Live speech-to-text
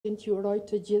T'ju uroj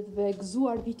të gjithëve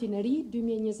gëzuar vitin e ri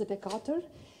 2024,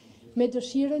 me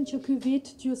dëshiren që ky vit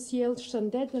t'ju sjellë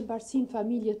shëndet dhe mbarsinë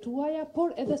familje tuaja,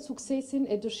 por edhe suksesin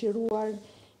e dëshiruar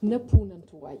në punën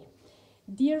tuaj.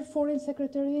 Dear Foreign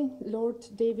Secretary, Lord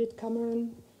David Cameron,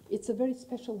 it's a very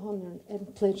special honor and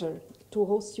pleasure to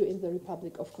host you in the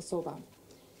Republic of Kosovo.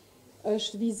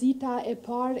 Është vizita e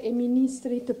parë e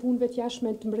ministrit të punëve të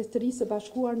jashtme të Mbretërisë së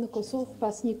Bashkuar në Kosovë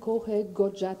pas një kohe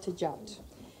goxha të gjatë.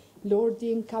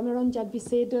 Lordin Cameron gjatë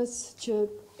bisedës që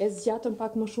e zgjatën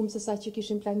pak më shumë se sa që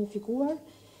kishim planifikuar,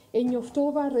 e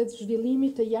njoftova rreth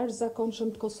zhvillimit të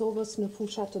jashtëzakonshëm të Kosovës në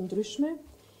fusha të ndryshme,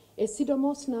 e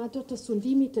sidomos në atë të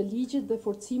sundimit të ligjit dhe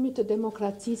forcimit të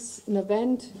demokracisë në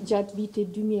vend gjatë vitit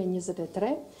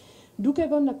 2023, duke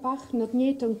vënë në pak në të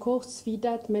njëjtën kohë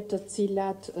sfidat me të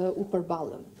cilat u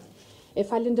përballën. E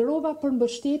falenderova për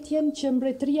mbështetjen që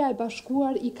Mbretëria e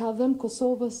Bashkuar i ka dhënë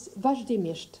Kosovës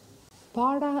vazhdimisht,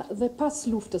 para dhe pas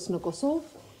luftës në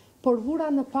Kosovë, por vura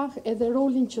në pak edhe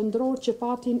rolin qendror që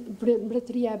patin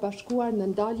Mbretëria e Bashkuar në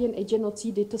ndaljen e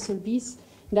gjenocidit të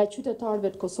Serbisë ndaj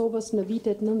qytetarëve të Kosovës në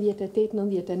vitet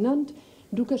 98-99,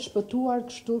 duke shpëtuar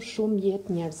kështu shumë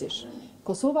jetë njerëzish.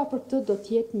 Kosova për këtë do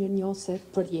të jetë mirënjohëse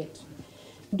për jetë.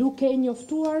 Duke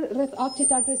njoftuar rreth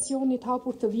aktit agresionit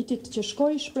hapur të vitit që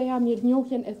shkoi, shpreha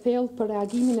mirënjohjen e thellë për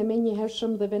reagimin e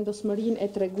menjëhershëm dhe vendosmërinë e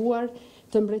treguar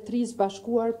të Mbretërisë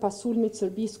Bashkuar pas sulmit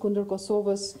Serbisë kundër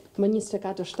Kosovës më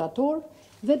 24 shtator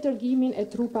dhe dërgimin e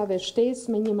trupave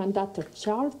shtesë me një mandat të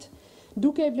qartë,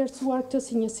 duke e vlerësuar këtë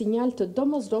si një sinjal të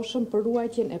domosdoshëm për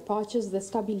ruajtjen e paqes dhe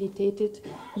stabilitetit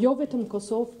jo vetëm në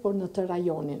Kosovë, por në të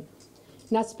rajonin.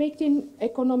 Në aspektin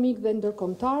ekonomik dhe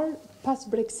ndërkombëtar, pas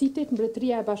Brexitit,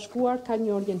 Mbretëria e Bashkuar ka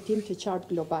një orientim të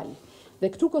qartë global.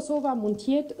 Dhe këtu Kosova mund të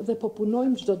jetë dhe po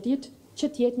punojmë çdo ditë që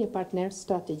të jetë një partner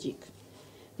strategjik.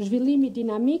 Zhvillimi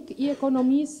dinamik i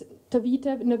ekonomisë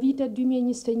në vitet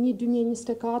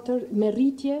 2021-2024 me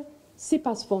rritje,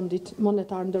 sipas Fondit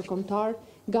Monetar Ndërkombëtar,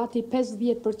 gati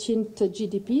 50% të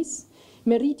GDP-s,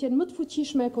 me rritjen më të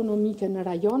fuqishme ekonomike në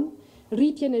rajon,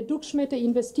 rritjen e dukshme të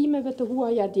investimeve të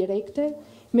huaja direkte,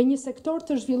 me një sektor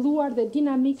të zhvilluar dhe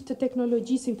dinamik të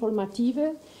teknologjisë informative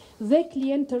dhe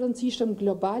klient të rëndësishëm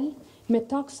global, me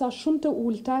taksa shumë të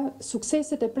ulta,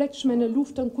 sukseset e prekshme në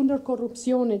luftën kundër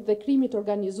korrupsionit dhe krimit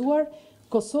organizuar,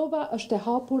 Kosova është e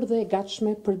hapur dhe e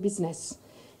gatshme për biznes.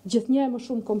 Gjithnjë më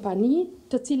shumë kompani,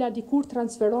 të cilat dikur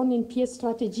transferonin pjesë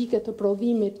strategjike të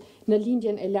prodhimit në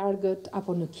lindjen e largët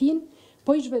apo në Kinë,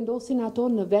 po i zhvendosin ato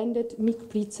në vendet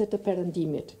mikpritëse të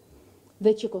perëndimit.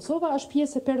 Dhe që Kosova është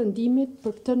pjesë e perëndimit,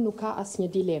 për këtë nuk ka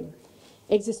asnjë dilemë.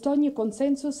 Ekziston një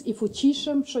konsensus i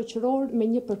fuqishëm shoqëror me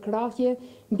një përkrahje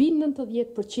mbi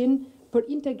 90% për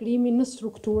integrimin në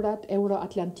strukturat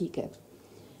euroatlantike.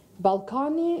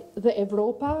 Ballkani dhe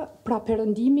Evropa, pra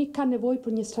perëndimi, ka nevojë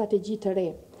për një strategji të re,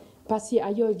 pasi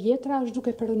ajo e vjetra është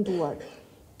duke perënduar.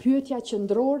 Pyetja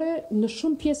qendrore në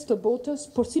shumë pjesë të botës,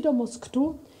 por sidomos këtu,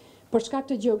 për shkak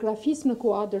të gjeografisë në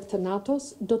kuadër të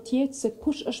NATO-s, do të jetë se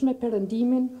kush është me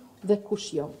perëndimin dhe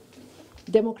kush jo.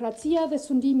 Demokracia dhe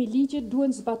sundimi i ligjit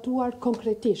duhen zbatuar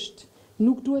konkretisht,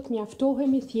 nuk duhet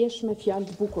mjaftohemi thjesht me fjalë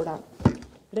të bukura.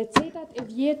 Recetat e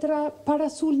vjetra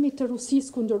para sulmit të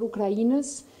Rusisë kundër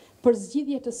Ukrainës për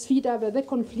zgjidhje të sfidave dhe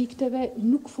konflikteve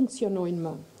nuk funksionojnë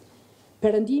më.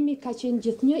 Perëndimi ka qenë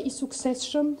gjithnjë i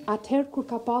suksesshëm atëherë kur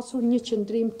ka pasur një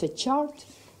qëndrim të qartë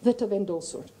dhe të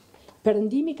vendosur.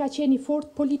 Perëndimi ka qenë i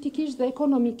fortë politikisht dhe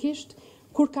ekonomikisht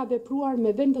kur ka vepruar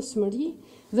me vendosmëri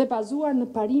dhe bazuar në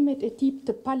parimet e tip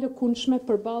të palëkundshme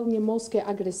përballë një moske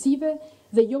agresive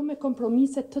dhe jo me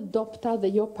kompromise të dobta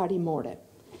dhe jo parimore.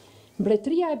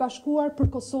 Mbretëria e Bashkuar për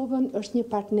Kosovën është një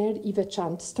partner i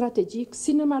veçantë, strategjik,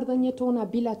 si në marrëdhëniet tona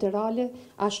bilaterale,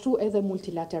 ashtu edhe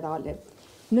multilaterale.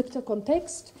 Në këtë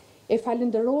kontekst, e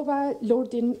falenderova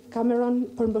Lordin Cameron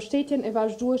për mbështetjen e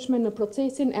vazhdueshme në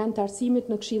procesin e antarësimit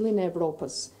në Këshillin e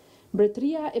Evropës.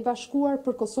 Mbretëria e Bashkuar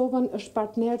për Kosovën është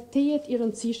partner tejet i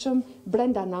rëndësishëm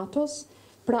brenda NATO-s,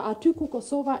 pra aty ku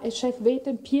Kosova e sheh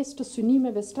veten pjesë të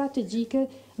synimeve strategjike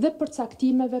dhe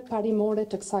përcaktimeve parimore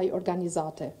të kësaj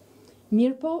organizate.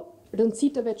 Mirpo, rëndësi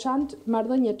të veçantë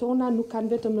marrëdhëniet tona nuk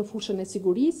kanë vetëm në fushën e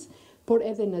sigurisë, por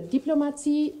edhe në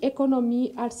diplomaci, ekonomi,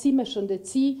 arsime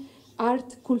shëndetësi,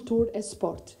 art, kulturë e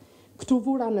sport. Këtu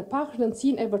vura në pak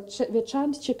rëndësinë e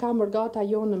veçantë që ka mërgata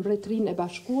jo në Mbretërinë e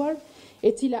Bashkuar,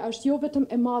 e cila është jo vetëm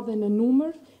e madhe në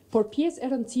numër, por pjesë e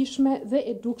rëndësishme dhe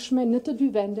e dukshme në të dy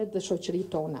vendet dhe shoqëritë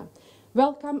tona.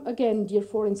 Welcome again, dear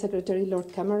Foreign Secretary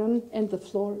Lord Cameron, and the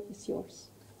floor is yours.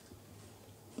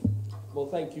 Well,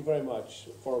 thank you very much,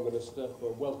 Foreign Minister,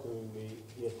 for welcoming me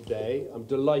here today. I'm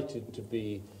delighted to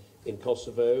be in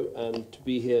Kosovo and to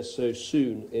be here so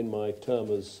soon in my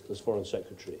term as Foreign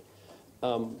Secretary.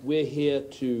 We're here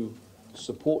to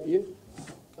support you,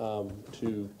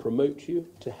 to promote you,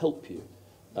 to help you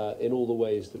in all the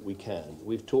ways that we can.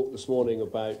 We've talked this morning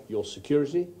about your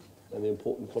security and the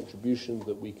important contribution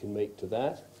that we can make to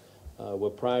that. We're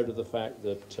proud of the fact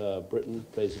that Britain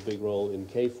plays a big role in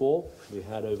KFOR. We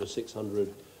had over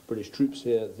 600 British troops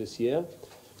here this year.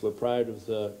 We're proud of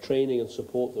the training and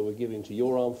support that we're giving to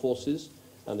your armed forces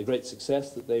and the great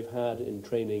success that they've had in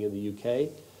training in the UK.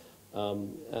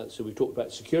 So we've talked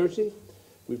about security.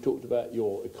 We've talked about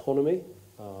your economy,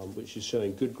 which is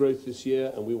showing good growth this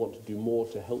year, and we want to do more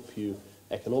to help you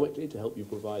economically, to help you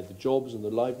provide the jobs and the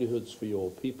livelihoods for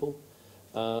your people.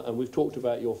 And we've talked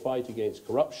about your fight against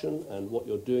corruption and what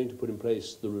you're doing to put in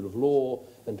place the rule of law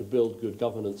and to build good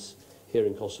governance here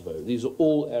in Kosovo. These are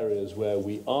all areas where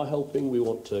we are helping. We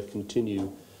want to continue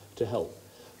to help.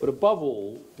 But above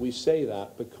all, we say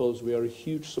that because we are a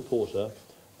huge supporter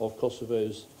of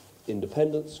Kosovo's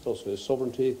independence, Kosovo's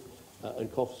sovereignty,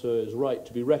 and Kosovo's right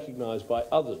to be recognised by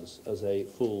others as a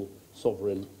full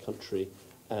sovereign country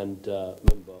and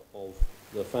member of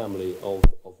the family of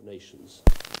nations.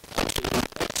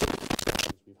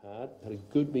 We've had a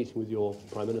good meeting with your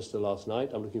Prime Minister last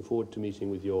night. I'm looking forward to meeting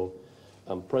with your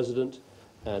President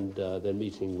and then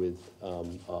meeting with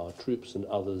our troops and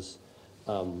others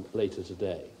later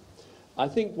today. I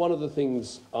think one of the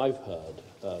things I've heard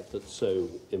that's so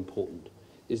important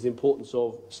is the importance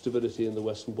of stability in the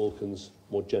Western Balkans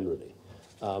more generally.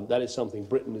 That is something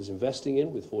Britain is investing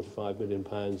in with £45 million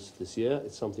this year.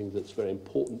 It's something that's very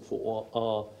important for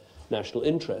our national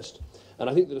interest. And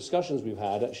I think the discussions we've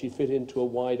had actually fit into a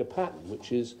wider pattern,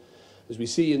 which is, as we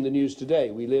see in the news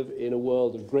today, we live in a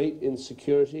world of great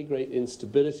insecurity, great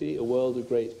instability, a world of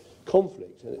great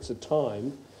conflict. And it's a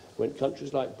time when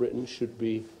countries like Britain should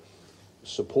be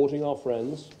supporting our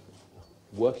friends,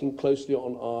 working closely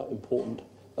on our important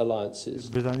alliances,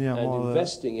 and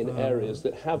investing in areas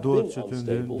that have been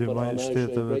unstable but are now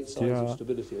showing great signs of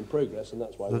stability and progress, and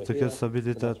that's why we're here,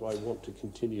 and that's why we want to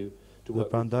continue to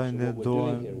work with Kosovo. What we're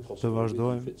doing here in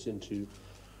Kosovo fits into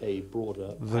a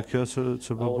broader pattern.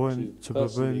 I want to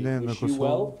personally wish you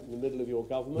well in the middle of your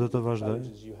government, the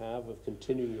challenges you have of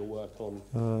continuing your work on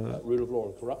rule of law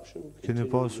and corruption,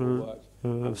 continuing your work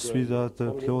on sfidat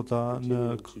e plota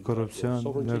në korrupsion,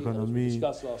 në ekonomi,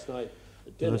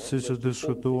 dhe siç e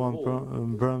diskutuam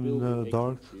mbrëmje në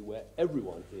darkë,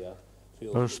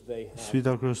 është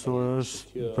sfida kryesore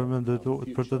është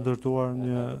për të ndërtuar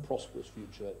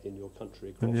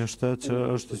një shtet që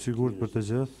është i sigurt për të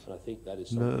gjithë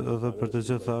dhe për të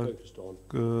gjitha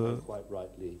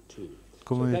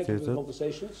komunitetet.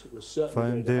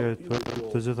 Faleminderit për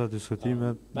të gjitha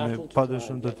diskutimet,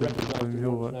 padyshim do të ndihmojmë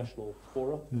juve,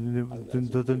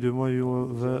 do të ndihmoj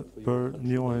juve për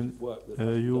njëojën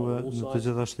e juve në të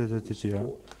gjitha shtetet e tjera.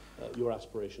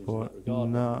 Po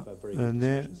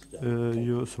ne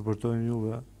ju suportojmë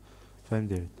juve.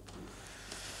 Faleminderit.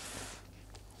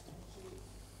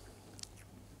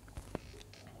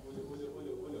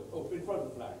 In front of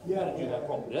the flag. You had to do that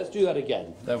properly. Let's do that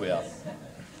again. There we are.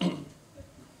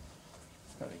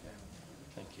 There we go.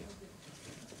 Thank you.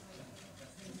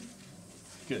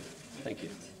 Good. Thank you.